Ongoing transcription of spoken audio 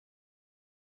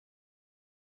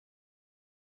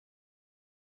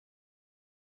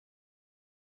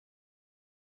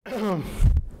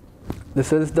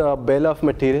This is the bill of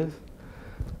materials.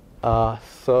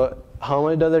 So how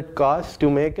much does it cost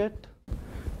to make it?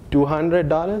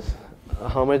 $200.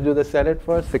 How much do they sell it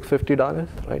for? $650,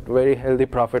 right? Very healthy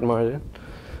profit margin.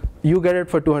 You get it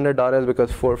for $200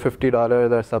 because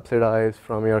 $450 are subsidized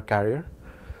from your carrier,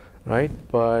 right?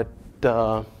 But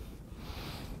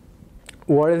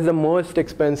what is the most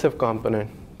expensive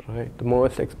component, right? The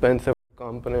most expensive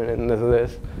component in this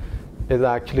list is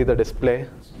actually the display.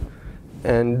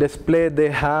 And display,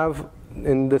 they have,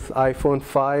 in this iPhone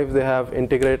 5, they have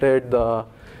integrated the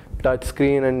touch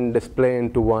screen and display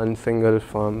into one single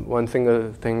form, one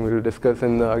single thing. We'll discuss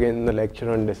again in the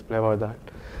lecture on display about that.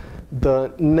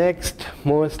 The next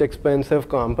most expensive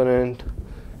component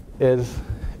is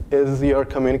your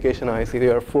communication IC,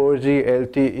 your 4G,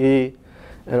 LTE,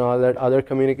 and all that other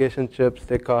communication chips.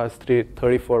 They cost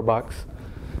 $34,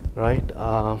 right?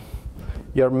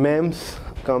 Your MEMS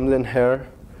comes in here.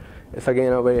 It's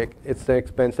again it's an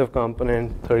expensive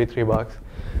component, $33.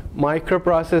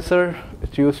 Microprocessor,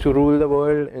 which used to rule the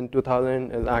world in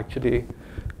 2000, is actually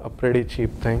a pretty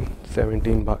cheap thing,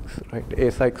 $17, right?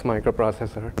 ASIC's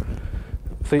microprocessor.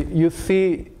 So you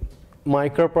see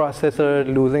microprocessor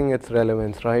losing its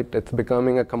relevance, right? It's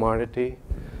becoming a commodity.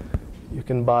 You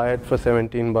can buy it for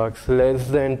 $17, less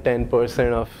than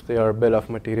 10% of your bill of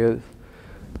materials.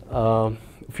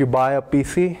 If you buy a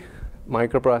PC,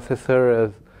 microprocessor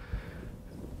is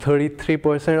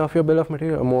 33% of your bill of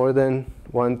material, or more than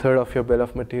 1/3 of your bill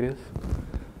of materials.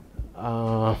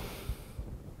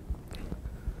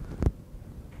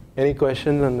 Any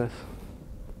questions on this?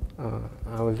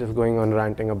 I was just going on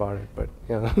ranting about it, but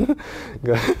yeah.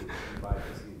 Go ahead.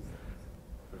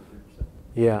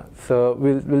 Yeah, so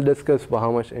we'll discuss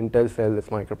how much Intel sells its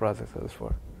microprocessors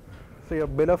for. So your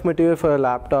bill of material for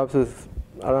laptops is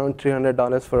around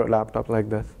 $300 for a laptop like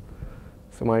this.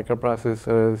 So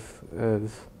microprocessors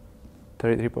is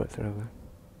 33% of that.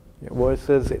 Yeah,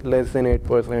 versus less than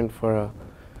 8% for a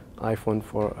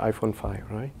iPhone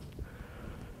 5, right?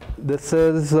 This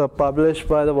is published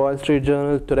by the Wall Street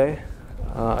Journal today.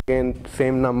 Again,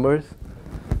 same numbers.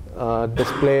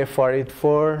 Display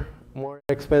 44, more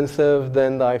expensive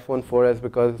than the iPhone 4S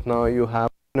because now you have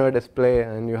a display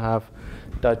and you have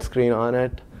touch screen on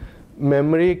it.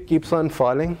 Memory keeps on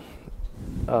falling.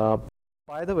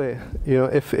 By the way,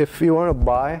 if you want to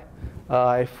buy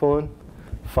an iPhone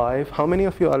 5, how many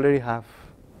of you already have?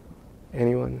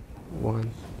 Anyone?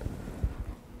 One.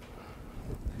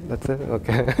 That's it?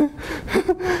 Okay.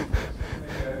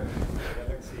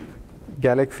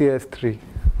 Galaxy S3.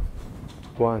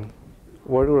 One.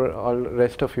 What do all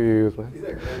rest of you use, man?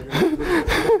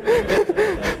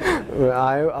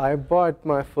 I bought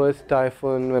my first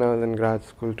iPhone when I was in grad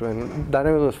school too, and that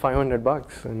was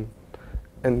 $500,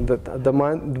 and the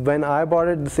month when I bought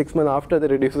it, the 6 months after, they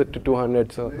reduced it to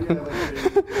 200. So.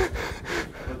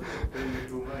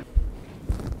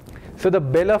 So the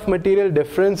bill of material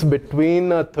difference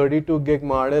between a 32 gig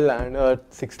model and a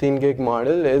 16 gig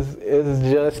model is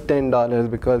just $10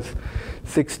 because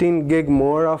 16 gig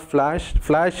more of flash.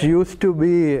 Flash used to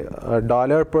be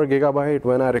 $1 per gigabyte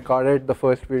when I recorded the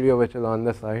first video, which is on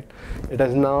the site. It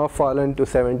has now fallen to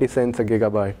 70 cents a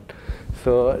gigabyte.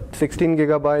 So 16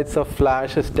 gigabytes of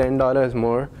flash is $10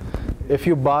 more. If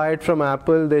you buy it from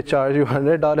Apple, they charge you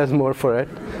 $100 more for it.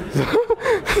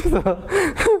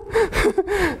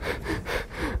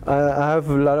 I have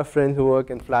a lot of friends who work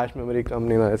in flash memory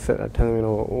companies. I tell them,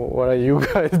 what are you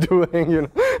guys doing?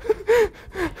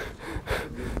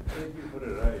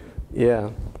 Yeah.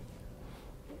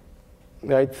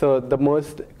 Right. So the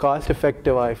most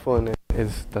cost-effective iPhone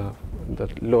is the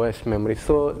lowest memory.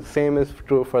 So same is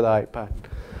true for the iPad.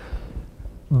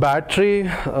 Battery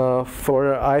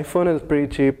for iPhone is pretty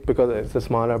cheap because it's a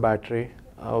smaller battery.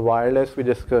 Wireless, we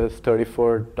discussed,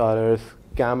 $34.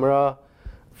 Camera,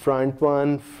 front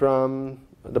one from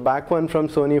the back one from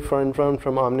Sony, front one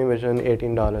from OmniVision,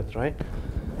 $18, right?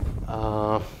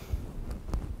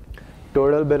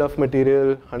 Total bill of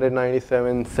material,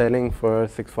 $197, selling for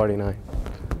 $649.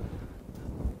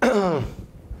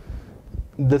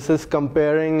 This is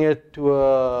comparing it to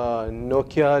a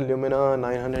Nokia Lumina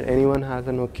 900. Anyone has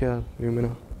a Nokia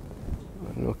Lumina?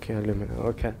 Nokia Lumina,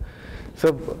 okay.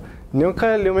 So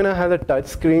Nokia Lumina has a touch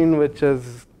screen which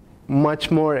is much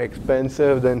more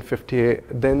expensive than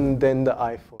the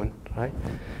iPhone, right?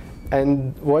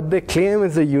 And what they claim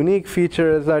is a unique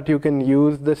feature is that you can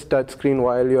use this touch screen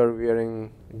while you're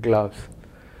wearing gloves.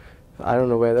 I don't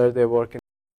know whether they work in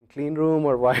a clean room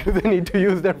or why do they need to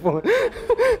use their phone.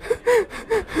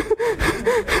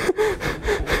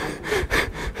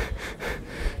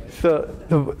 So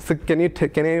can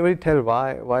anybody tell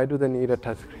why do they need a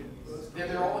touch screen?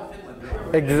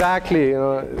 Exactly, you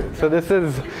know. So this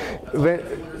is,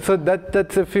 so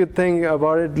that's if you think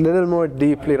about it a little more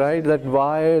deeply, right? That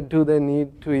why do they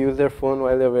need to use their phone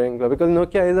while they're wearing gloves? Because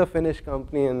Nokia is a Finnish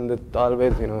company, and it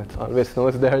always, you know, it's always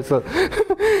snows there. So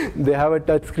they have a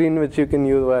touch screen which you can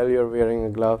use while you're wearing a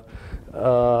glove.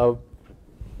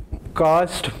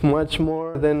 Cost much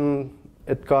more than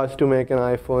it costs to make an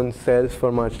iPhone, sells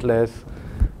for much less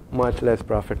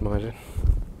profit margin.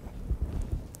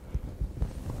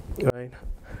 Right.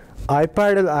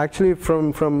 iPad is actually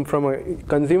from a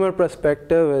consumer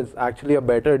perspective is actually a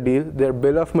better deal. Their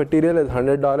bill of material is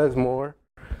 $100 more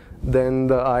than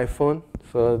the iPhone.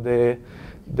 So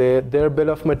their bill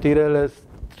of material is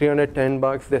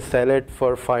 $310. They sell it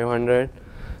for $500.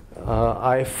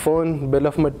 iPhone bill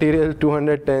of material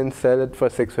 $210, sell it for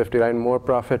 $650. Right, more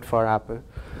profit for Apple.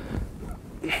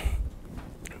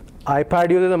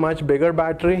 iPad uses a much bigger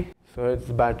battery. So its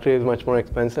battery is much more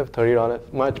expensive,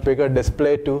 $30. Much bigger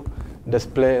display too.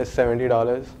 Display is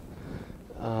 $70.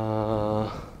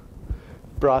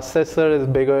 Processor is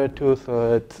bigger too,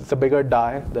 so it's a bigger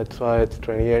die. That's why it's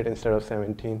 28 instead of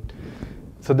 17.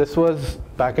 So this was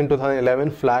back in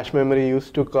 2011. Flash memory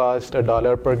used to cost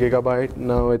 $1 per gigabyte.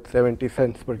 Now it's 70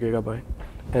 cents per gigabyte,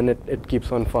 and it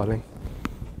keeps on falling.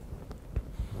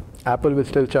 Apple will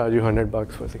still charge you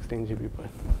 $100 for 16 GB per.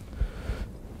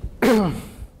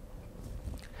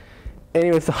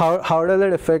 Anyway, so how does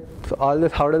it affect all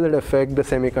this? How does it affect the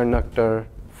semiconductor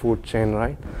food chain,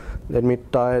 right? Let me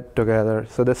tie it together.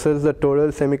 So this is the total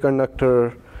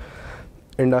semiconductor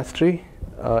industry.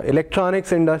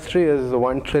 Electronics industry is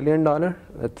 $1 trillion.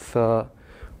 It's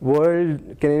world.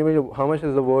 Can anybody? How much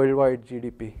is the worldwide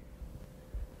GDP?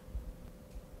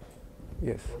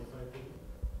 Yes.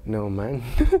 No, man.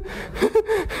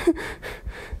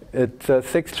 It's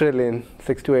 6 trillion,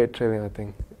 6 to 8 trillion, I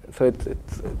think. So it's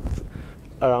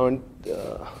around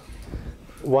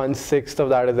 1/6 of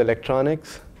that is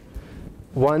electronics.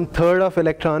 1/3 of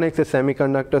electronics is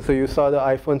semiconductor. So you saw the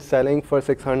iPhone selling for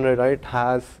 $600, right?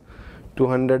 Has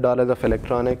 $200 of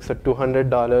electronics. So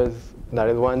 $200, that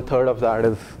is 1/3 of that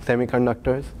is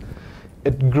semiconductors.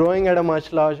 It's growing at a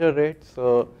much larger rate.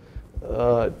 So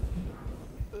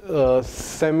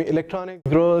electronics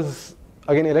grows.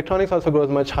 Again, electronics also grows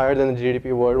much higher than the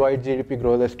GDP. Worldwide GDP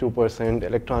grows as 2%.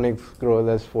 Electronics grows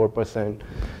as 4%.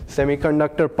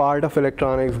 Semiconductor part of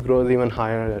electronics grows even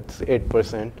higher. That's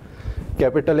 8%.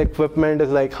 Capital equipment is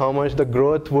like how much the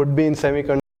growth would be in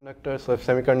semiconductor. So if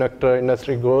semiconductor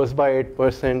industry grows by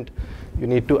 8%, you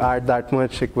need to add that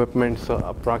much equipment. So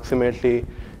approximately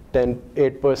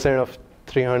 8% of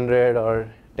 300 or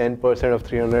 10% of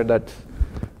 300, that's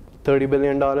 $30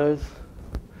 billion,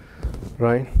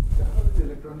 right?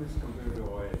 Electronics compared to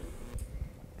oil?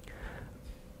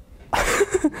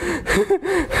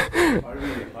 Are we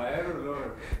higher or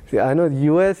lower? See, I know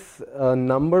US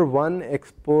number 1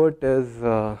 export is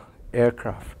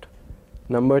aircraft.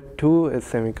 Number 2 is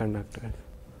semiconductors.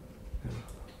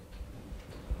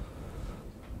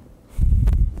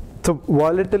 So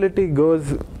volatility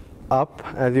goes up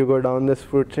as you go down this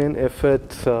food chain. If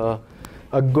it's a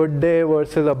good day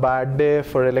versus a bad day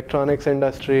for electronics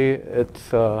industry,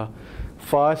 it's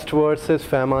fast versus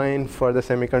famine for the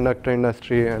semiconductor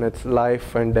industry, and it's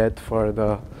life and death for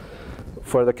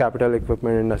the capital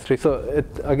equipment industry. So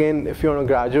again, if you want to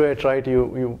graduate, right,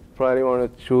 you probably want to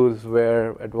choose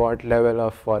at what level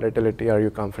of volatility are you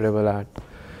comfortable at,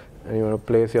 and you want to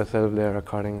place yourself there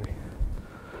accordingly.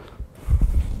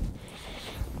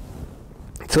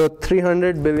 So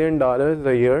 $300 billion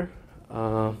a year.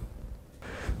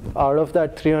 Out of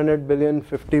that 300 billion,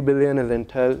 50 billion is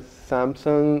Intel.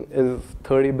 Samsung is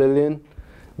 30 billion,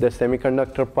 the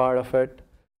semiconductor part of it.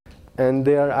 And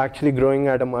they are actually growing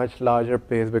at a much larger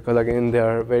pace because, again, they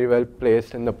are very well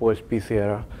placed in the post-PC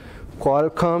era.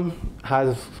 Qualcomm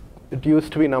it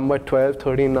used to be number 12,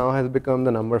 13, now has become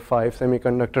the number 5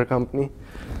 semiconductor company.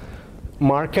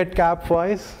 Market cap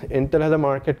wise, Intel has a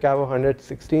market cap of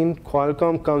 116.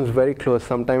 Qualcomm comes very close.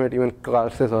 Sometimes it even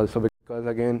crosses also because,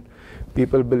 again,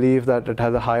 people believe that it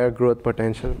has a higher growth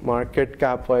potential. Market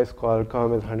cap wise,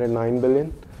 Qualcomm is 109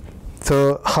 billion.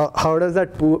 So how does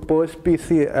that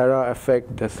post-PC era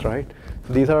affect this, right?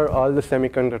 So these are all the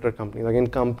semiconductor companies. Again,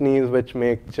 companies which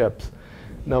make chips.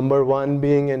 Number 1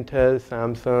 being Intel,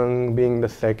 Samsung being the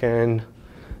second,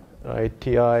 right?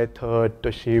 TI third,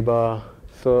 Toshiba.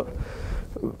 So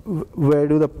where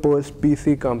do the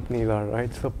post-PC companies are,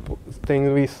 right? So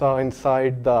things we saw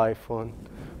inside the iPhone,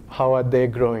 how are they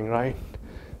growing, right?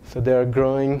 So they are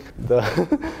growing, the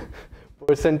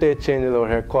percentage changes over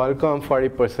here. Qualcomm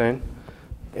 40%,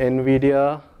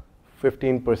 NVIDIA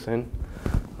 15%.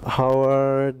 How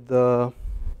are the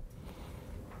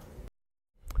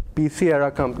PC era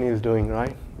companies doing,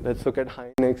 right? Let's look at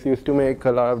Hynix. Used to make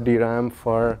a lot of DRAM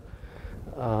for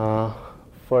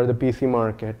the PC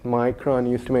market. Micron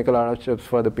used to make a lot of chips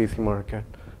for the PC market,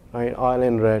 right? All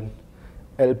in red.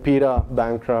 Elpida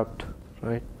bankrupt,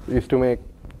 right? Used to make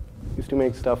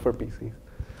stuff for PCs.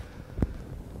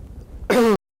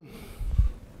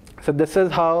 So this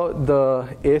is how the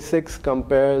A6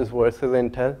 compares versus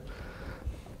Intel.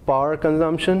 Power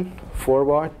consumption, 4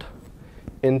 watt.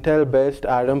 Intel best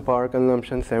Atom power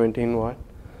consumption, 17 watt.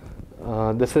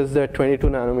 This is the 22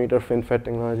 nanometer FinFET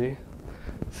technology.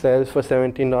 Sells for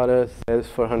 $17, sells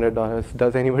for $100.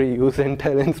 Does anybody use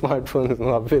Intel in smartphones? No,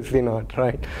 obviously not,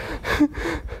 right?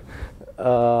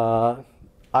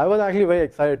 I was actually very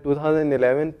excited.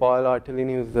 2011, Paul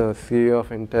Artellini, who's the CEO of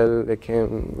Intel, they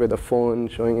came with a phone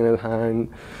showing in his hand.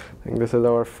 I think this is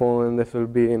our phone. This will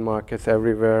be in markets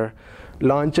everywhere.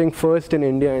 Launching first in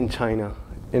India and China.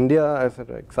 India, I was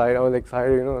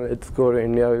excited, you know, let's go to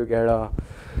India, we'll get a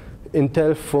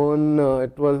Intel phone.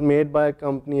 It was made by a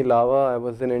company, Lava. I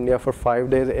was in India for 5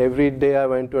 days. Every day I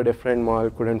went to a different mall,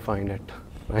 couldn't find it.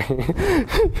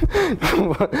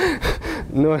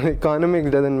 No, economics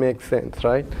doesn't make sense,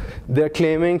 right? They're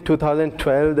claiming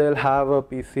 2012 they'll have a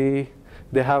PC,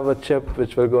 they have a chip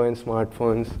which will go in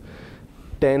smartphones.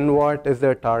 10 watt is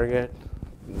their target.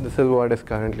 This is what is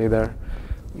currently there.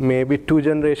 Maybe 2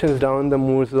 generations down the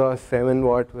Moore's law, 7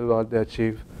 watt will what they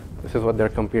achieve. This is what they're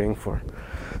competing for.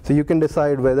 So you can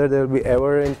decide whether they'll be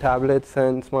ever in tablets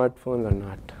and smartphones or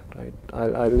not, right?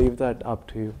 I'll leave that up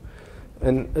to you.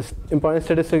 And important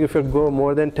statistic, if you go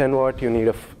more than 10 watt, you need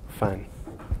a fan,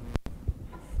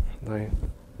 right?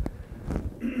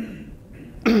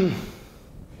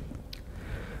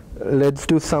 Let's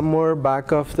do some more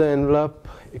back of the envelope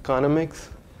economics.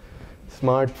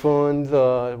 Smartphones,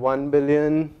 1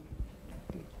 billion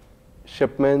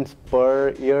shipments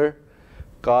per year,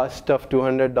 cost of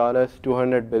 $200,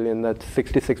 200 billion. That's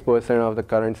 66% of the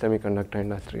current semiconductor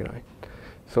industry, right?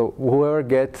 So whoever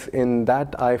gets in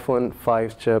that iPhone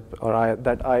 5 chip or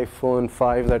that iPhone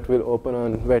 5 that will open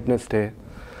on Wednesday,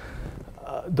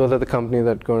 those are the companies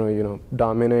that are going to, you know,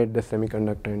 dominate the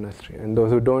semiconductor industry. And those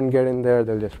who don't get in there,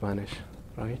 they'll just vanish,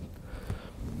 right?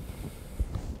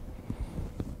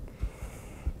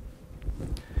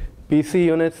 PC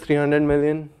units, 300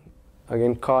 million.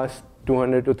 Again, cost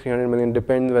 200 to 300 million,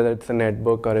 depends whether it's a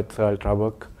netbook or it's an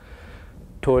ultrabook.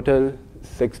 Total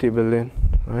 60 billion,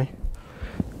 right?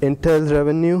 Intel's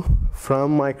revenue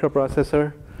from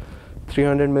microprocessor,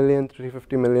 300 million,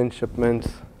 350 million shipments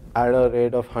at a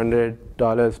rate of $100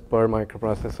 per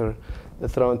microprocessor.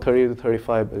 That's around 30 to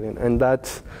 35 billion. And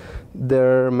that's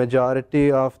their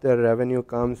majority of their revenue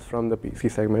comes from the PC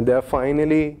segment.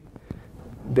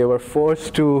 They were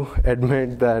forced to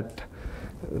admit that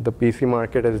the PC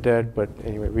market is dead, but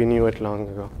anyway, we knew it long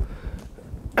ago.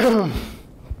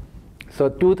 So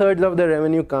 2/3 of the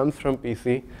revenue comes from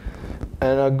PC.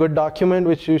 And a good document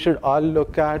which you should all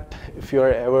look at if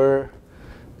you're ever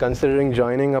considering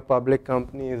joining a public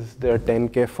company is their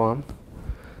 10K form.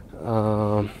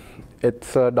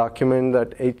 It's a document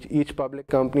that each public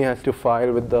company has to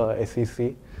file with the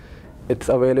SEC. It's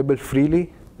available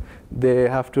freely. They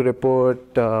have to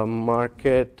report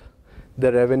market,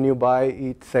 the revenue by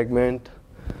each segment.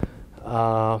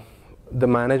 The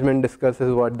management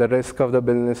discusses what the risk of the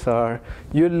business are.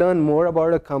 You'll learn more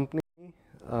about a company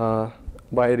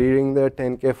by reading their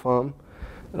 10K form,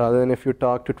 rather than if you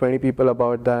talk to 20 people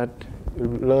about that,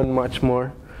 you'll learn much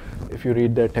more if you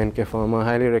read their 10K form. I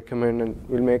highly recommend, and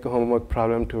we'll make a homework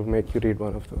problem to make you read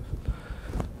one of those.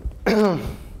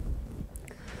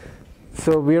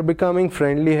 So we are becoming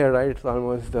friendly here, right? It's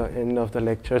almost the end of the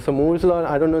lecture. So Moore's law,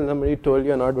 I don't know if somebody told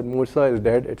you or not, but Moore's law is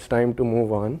dead. It's time to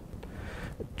move on.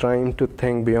 Trying to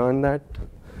think beyond that.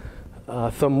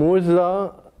 So Moore's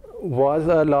law was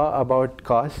a law about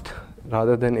cost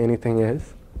rather than anything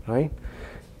else, right?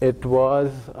 It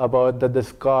was about that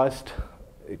this cost,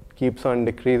 it keeps on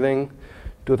decreasing.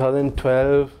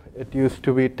 2012, it used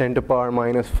to be 10 to the power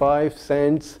minus 5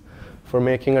 cents for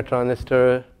making a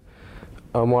transistor.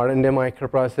 A modern day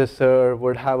microprocessor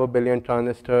would have 1 billion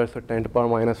transistors, so 10 to the power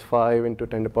minus 5 into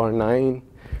 10 to the power 9,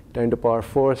 10 to the power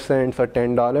 4 cents or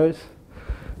 $10.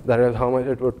 That is how much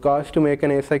it would cost to make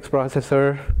an A6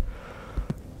 processor.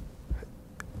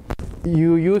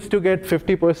 You used to get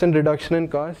 50% reduction in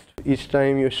cost each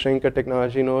time you shrink a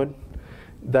technology node.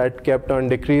 That kept on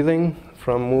decreasing.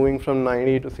 From moving from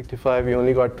 90 to 65, you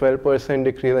only got 12%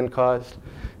 decrease in cost.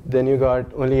 Then you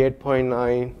got only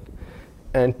 8.9.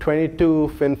 And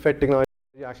 22 FinFET technology,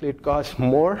 actually it costs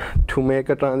more to make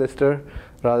a transistor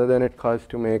rather than it costs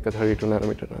to make a 32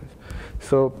 nanometer transistor.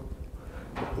 So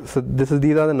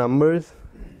these are the numbers.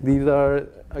 These are,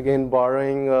 again,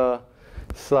 borrowing a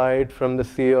slide from the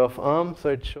CEO of ARM. So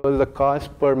it shows the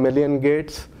cost per million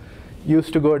gates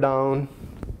used to go down,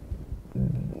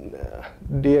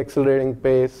 deaccelerating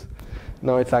pace.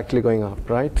 Now it's actually going up,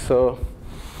 right? So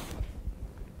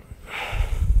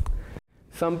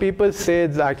some people say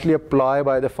it's actually a ploy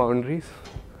by the foundries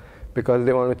because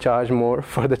they want to charge more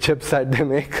for the chips that they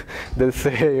make. They'll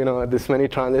say, you know, this many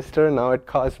transistor, now it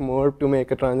costs more to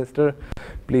make a transistor.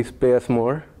 Please pay us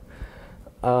more.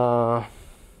 So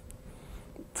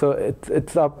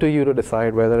it's up to you to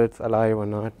decide whether it's alive or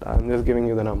not. I'm just giving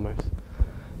you the numbers.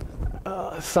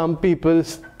 Some people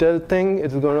still think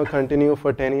it's going to continue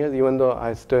for 10 years, even though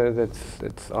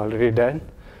it's already dead.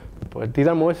 But these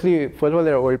are mostly, first of all,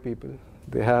 they're old people.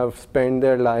 They have spent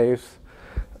their lives,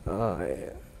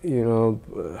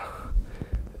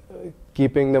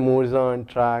 keeping the Moore's Law on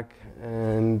track,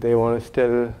 and they want to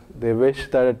still, they wish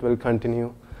that it will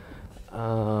continue.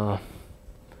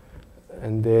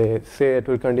 And they say it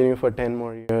will continue for 10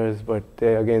 more years, but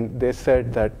they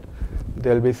said that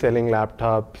they'll be selling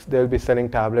laptops, they'll be selling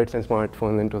tablets and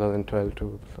smartphones in 2012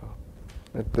 too.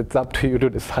 So it's up to you to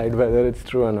decide whether it's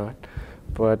true or not.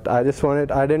 But I didn't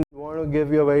want to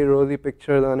give you a very rosy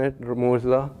picture on it, Moore's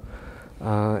Law.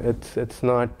 It's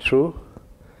not true.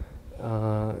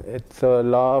 It's a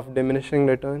law of diminishing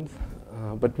returns,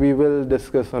 but we will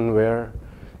discuss on where,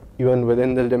 even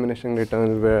within the diminishing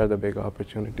returns, where the big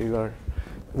opportunities are.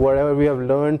 Whatever we have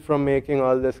learned from making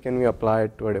all this, can we apply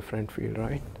it to a different field,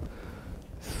 right?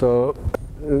 So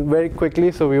very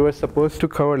quickly, so we were supposed to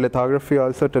cover lithography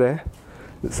also today.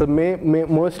 So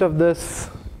most of this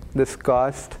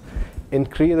cost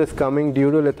increase is coming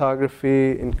due to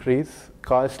lithography increase,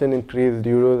 cost and increase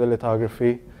due to the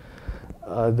lithography.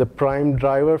 The prime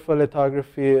driver for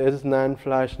lithography is NAND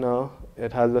flash now.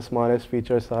 It has the smallest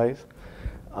feature size.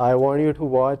 I want you to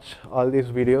watch all these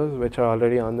videos, which are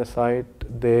already on the site.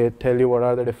 They tell you what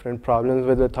are the different problems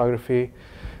with lithography.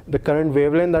 The current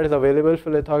wavelength that is available for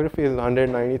lithography is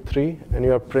 193, and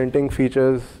you are printing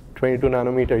features 22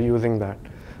 nanometer using that.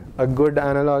 A good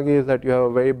analogy is that you have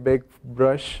a very big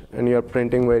brush and you are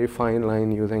printing very fine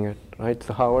line using it, right?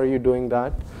 So how are you doing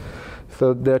that?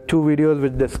 So there are two videos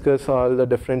which discuss all the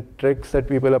different tricks that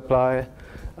people apply,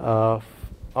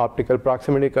 optical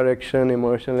proximity correction,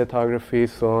 immersion lithography,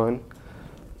 so on.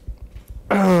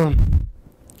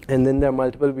 And then there are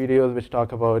multiple videos which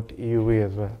talk about EUV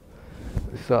as well.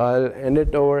 So I'll end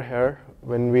it over here.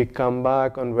 When we come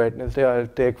back on Wednesday, I'll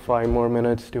take 5 more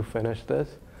minutes to finish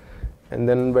this. And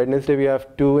then Wednesday we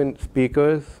have 2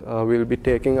 speakers. We'll be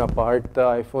taking apart the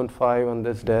iPhone 5 on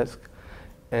this desk.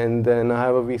 And then I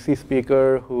have a VC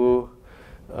speaker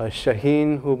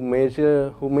Shaheen,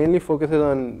 who mainly focuses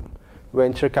on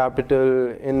venture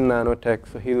capital in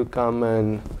nanotech. So he'll come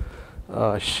and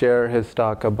share his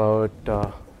talk about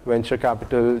venture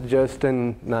capital just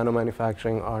in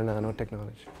nanomanufacturing or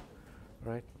nanotechnology,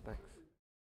 right?